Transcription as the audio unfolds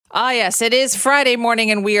Ah, yes, it is Friday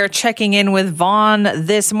morning, and we are checking in with Vaughn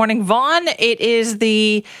this morning. Vaughn, it is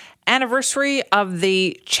the anniversary of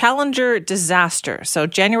the Challenger disaster. So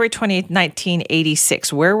January 20th,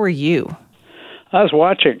 1986. Where were you? I was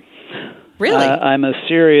watching. Really? I'm a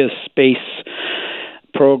serious space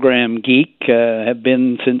program geek. Have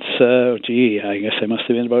been since, I guess I must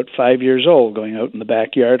have been about 5 years old, going out in the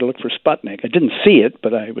backyard to look for Sputnik. I didn't see it,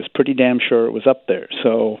 but I was pretty damn sure it was up there.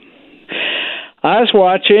 So I was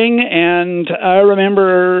watching, and I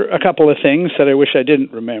remember a couple of things that I wish I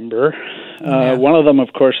didn't remember. One of them,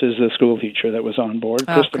 of course, is the school teacher that was on board,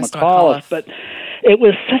 Krista McAuliffe. But it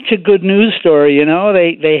was such a good news story, you know.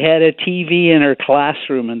 They had a TV in her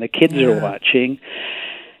classroom, and the kids are watching.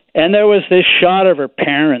 And there was this shot of her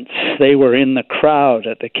parents. They were in the crowd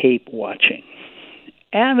at the Cape watching.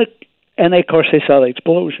 And of course, they saw the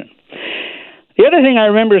explosion. The other thing I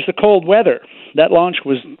remember is the cold weather. That launch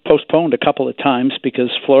was postponed a couple of times because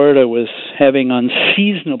Florida was having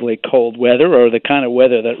unseasonably cold weather, or the kind of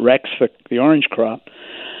weather that wrecks the orange crop.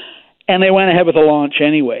 And they went ahead with the launch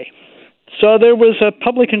anyway. So there was a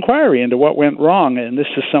public inquiry into what went wrong, and this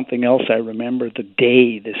is something else I remember the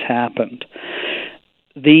day this happened.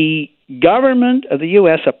 The government of the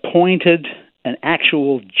U.S. appointed an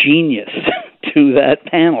actual genius to that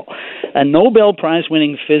panel, a Nobel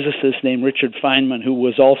Prize-winning physicist named Richard Feynman, who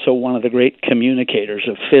was also one of the great communicators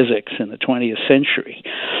of physics in the 20th century.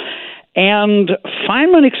 And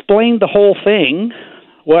Feynman explained the whole thing,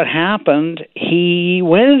 what happened. He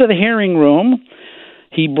went into the hearing room.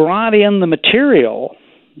 He brought in the material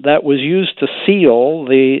that was used to seal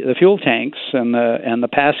the fuel tanks and the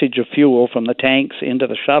passage of fuel from the tanks into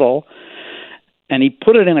the shuttle, and he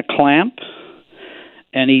put it in a clamp,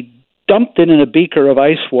 and he dumped it in a beaker of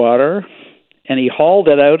ice water, and he hauled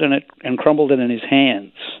it out and crumbled it in his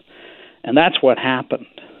hands. And that's what happened.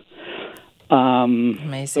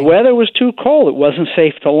 Amazing. The weather was too cold. It wasn't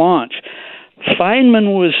safe to launch.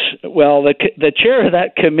 Feynman was, the chair of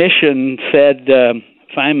that commission said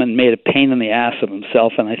Feynman made a pain in the ass of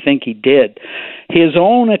himself, and I think he did. His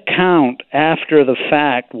own account after the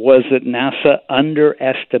fact was that NASA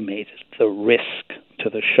underestimated the risk to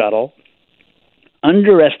the shuttle,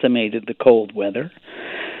 underestimated the cold weather,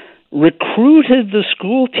 recruited the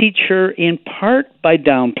school teacher in part by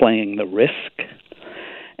downplaying the risk.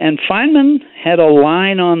 And Feynman had a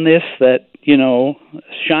line on this that,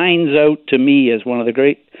 shines out to me as one of the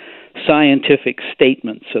great scientific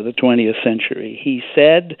statements of the 20th century. He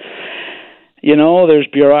said, there's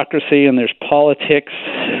bureaucracy and there's politics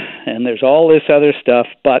and there's all this other stuff,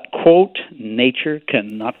 but, quote, nature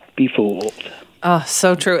cannot be fooled. Oh,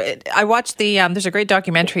 so true. I watched there's a great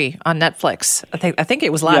documentary on Netflix. I think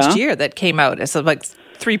it was last year that came out. It's like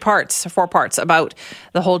 4 parts about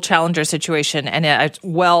the whole Challenger situation. And it's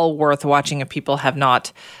well worth watching if people have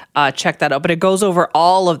not checked that out. But it goes over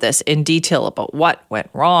all of this in detail about what went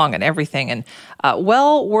wrong and everything. And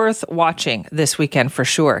well worth watching this weekend for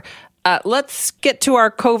sure. Let's get to our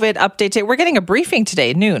COVID update. We're getting a briefing today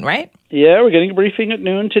at noon, right? Yeah, we're getting a briefing at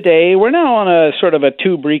noon today. We're now on a sort of a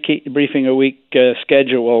 2 briefing a week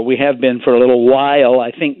schedule. We have been for a little while.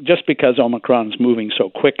 I think just because Omicron's moving so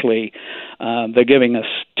quickly, they're giving us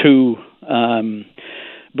 2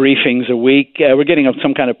 briefings a week. We're getting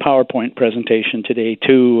some kind of PowerPoint presentation today,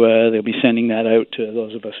 too. They'll be sending that out to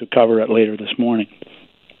those of us who cover it later this morning.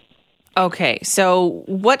 Okay, so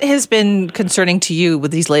what has been concerning to you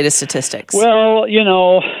with these latest statistics? Well,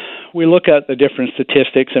 we look at the different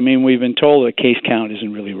statistics. I mean, we've been told the case count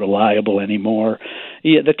isn't really reliable anymore.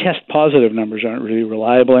 Yeah, the test positive numbers aren't really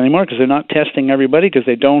reliable anymore because they're not testing everybody because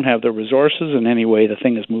they don't have the resources. And anyway, the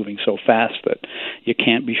thing is moving so fast that you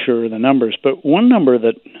can't be sure of the numbers. But one number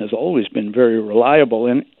that has always been very reliable,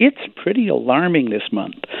 and it's pretty alarming this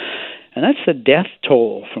month, and that's the death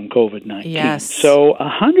toll from COVID-19. Yes. So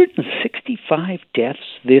 165 deaths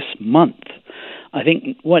this month. I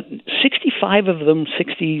think,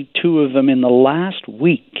 62 of them in the last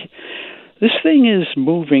week. This thing is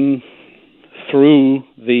moving through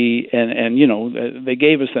they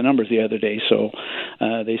gave us the numbers the other day. So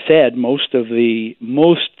they said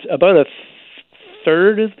about a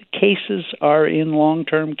third of the cases are in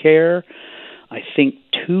long-term care. I think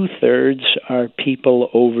 2/3 are people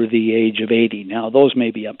over the age of 80. Now, those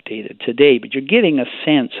may be updated today, but you're getting a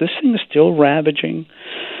sense. This thing is still ravaging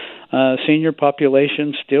senior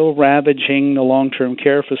population, still ravaging the long-term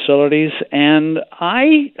care facilities. And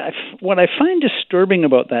what I find disturbing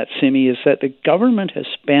about that, Simi, is that the government has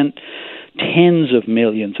spent tens of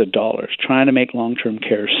millions of dollars trying to make long-term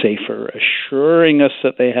care safer, assuring us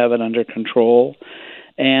that they have it under control.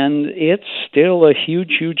 and it's still a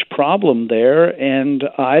huge, huge problem there, and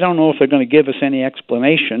I don't know if they're going to give us any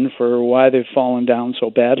explanation for why they've fallen down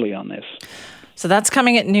so badly on this. So that's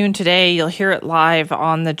coming at noon today. You'll hear it live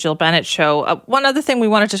on the Jill Bennett Show. One other thing we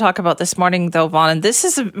wanted to talk about this morning, though, Vaughn, and this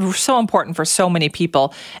is so important for so many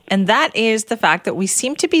people, and that is the fact that we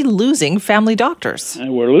seem to be losing family doctors.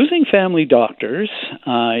 We're losing family doctors.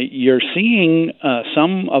 You're seeing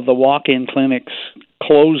some of the walk-in clinics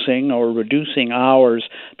closing or reducing hours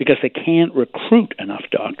because they can't recruit enough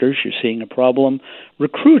doctors. You're seeing a problem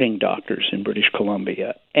recruiting doctors in British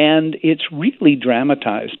Columbia. And it's really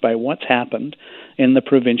dramatized by what's happened in the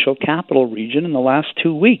provincial capital region in the last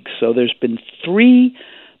 2 weeks. So there's been 3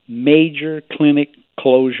 major clinic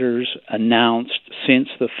closures announced since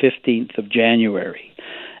the 15th of January.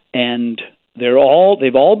 And they've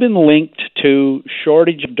all been linked to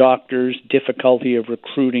shortage of doctors, difficulty of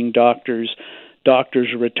recruiting doctors, doctors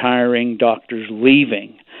retiring, doctors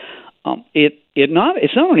leaving. It's not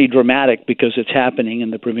only dramatic because it's happening in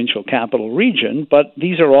the provincial capital region, but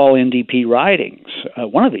these are all NDP ridings.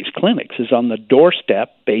 One of these clinics is on the doorstep,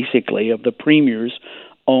 basically, of the Premier's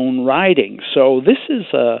own riding. So this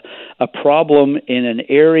is a problem in an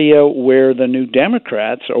area where the New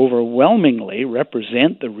Democrats overwhelmingly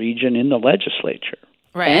represent the region in the legislature.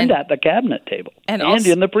 Right. And at the cabinet table and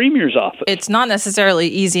in the Premier's office. It's not necessarily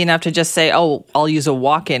easy enough to just say, oh, I'll use a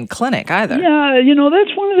walk-in clinic either. Yeah,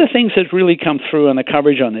 that's one of the things that's really come through on the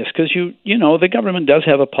coverage on this, because the government does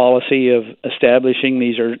have a policy of establishing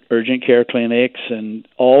these urgent care clinics and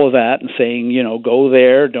all of that, and saying, go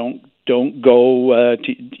there, don't go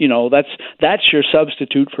that's your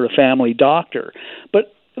substitute for a family doctor.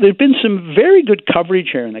 But there's been some very good coverage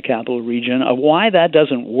here in the capital region of why that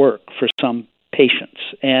doesn't work for some patients.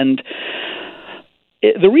 And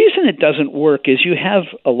the reason it doesn't work is you have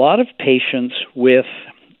a lot of patients with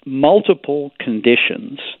multiple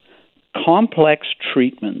conditions, complex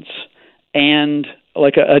treatments, and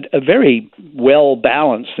like a very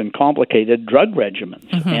well-balanced and complicated drug regimen.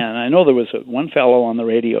 Mm-hmm. And I know there was one fellow on the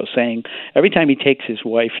radio saying every time he takes his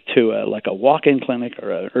wife to a walk-in clinic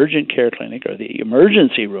or an urgent care clinic or the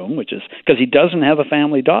emergency room, which is because he doesn't have a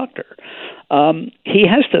family doctor, he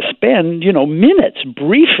has to spend, minutes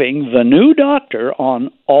briefing the new doctor on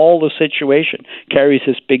all the situation, carries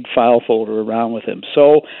this big file folder around with him.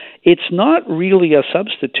 So it's not really a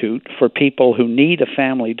substitute for people who need a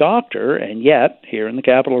family doctor, and yet, here in the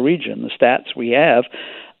capital region, the stats we have,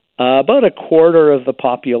 about a quarter of the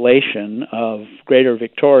population of Greater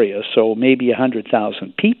Victoria, so maybe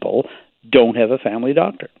 100,000 people, don't have a family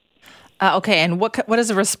doctor. Okay, and what has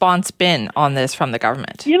the response been on this from the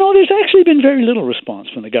government? There's actually been very little response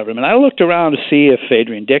from the government. I looked around to see if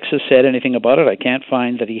Adrian Dix has said anything about it. I can't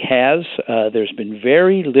find that he has. There's been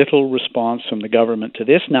very little response from the government to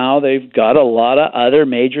this. Now they've got a lot of other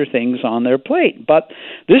major things on their plate. But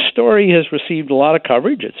this story has received a lot of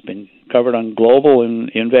coverage. It's been covered on Global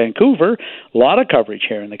in Vancouver, a lot of coverage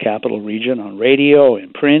here in the capital region on radio,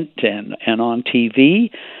 in print, and on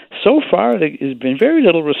TV. So far, there has been very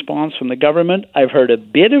little response from the government. I've heard a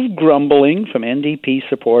bit of grumbling from NDP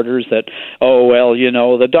supporters that,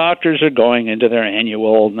 the doctors are going into their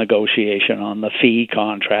annual negotiation on the fee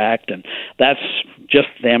contract, and that's just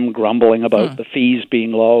them grumbling about the fees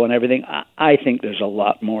being low and everything. I think there's a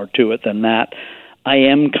lot more to it than that. I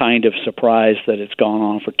am kind of surprised that it's gone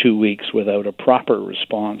on for 2 weeks without a proper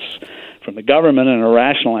response from the government and a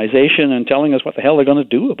rationalization and telling us what the hell they're going to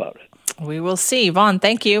do about it. We will see. Vaughn,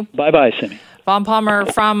 thank you. Bye-bye, Simi. Vaughn Palmer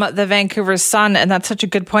from the Vancouver Sun, and that's such a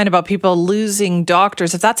good point about people losing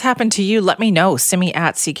doctors. If that's happened to you, let me know.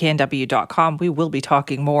 Simi@cknw.com. We will be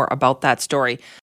talking more about that story.